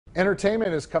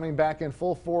Entertainment is coming back in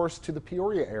full force to the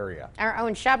Peoria area. Our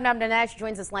own Shabnam Dinesh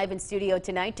joins us live in studio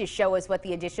tonight to show us what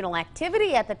the additional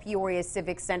activity at the Peoria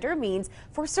Civic Center means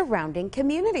for surrounding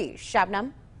communities.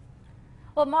 Shabnam?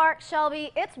 Well, Mark,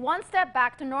 Shelby, it's one step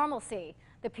back to normalcy.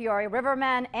 The Peoria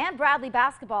Rivermen and Bradley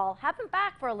basketball have been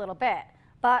back for a little bit,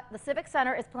 but the Civic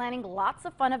Center is planning lots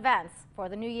of fun events for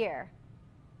the new year.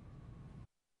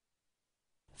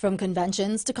 From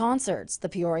conventions to concerts, the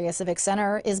Peoria Civic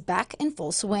Center is back in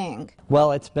full swing.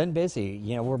 Well, it's been busy.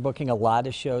 We're booking a lot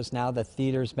of shows now. The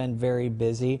theater's been very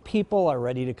busy. People are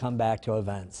ready to come back to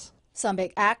events. Some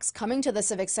big acts coming to the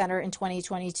Civic Center in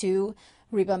 2022,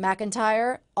 Reba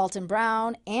McEntire, Alton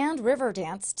Brown, and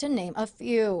Riverdance, to name a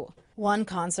few. One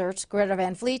concert, Greta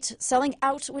Van Fleet, selling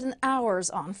out within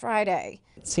hours on Friday.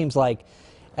 It seems like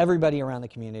everybody around the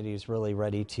community is really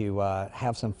ready to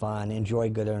have some fun, enjoy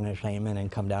good entertainment,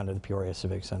 and come down to the Peoria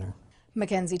Civic Center.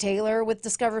 Mackenzie Taylor with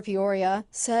Discover Peoria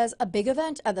says a big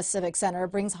event at the Civic Center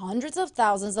brings hundreds of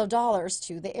thousands of dollars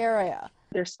to the area.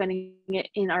 They're spending it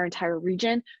in our entire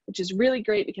region, which is really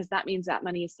great because that means that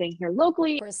money is staying here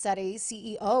locally. Rossetti,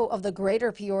 CEO of the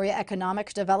Greater Peoria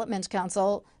Economic Development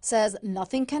Council, says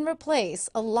nothing can replace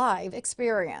a live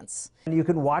experience. You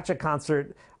can watch a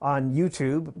concert on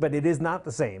YouTube, but it is not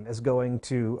the same as going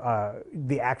to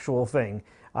the actual thing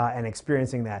and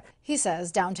experiencing that. He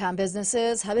says downtown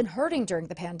businesses have been hurting during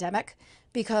the pandemic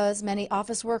because many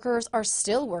office workers are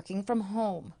still working from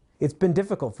home. It's been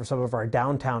difficult for some of our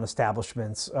downtown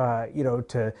establishments,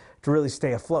 to really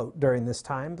stay afloat during this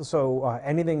time. So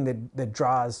anything that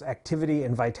draws activity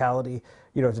and vitality,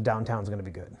 to downtown is going to be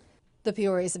good. The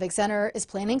Peoria Civic Center is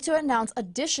planning to announce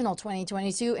additional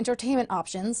 2022 entertainment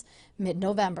options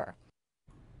mid-November.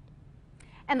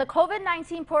 And the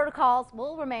COVID-19 protocols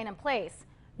will remain in place.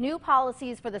 New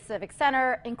policies for the Civic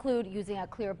Center include using a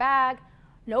clear bag,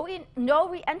 no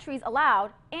re-entries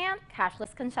allowed, and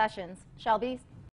cashless concessions. Shelby?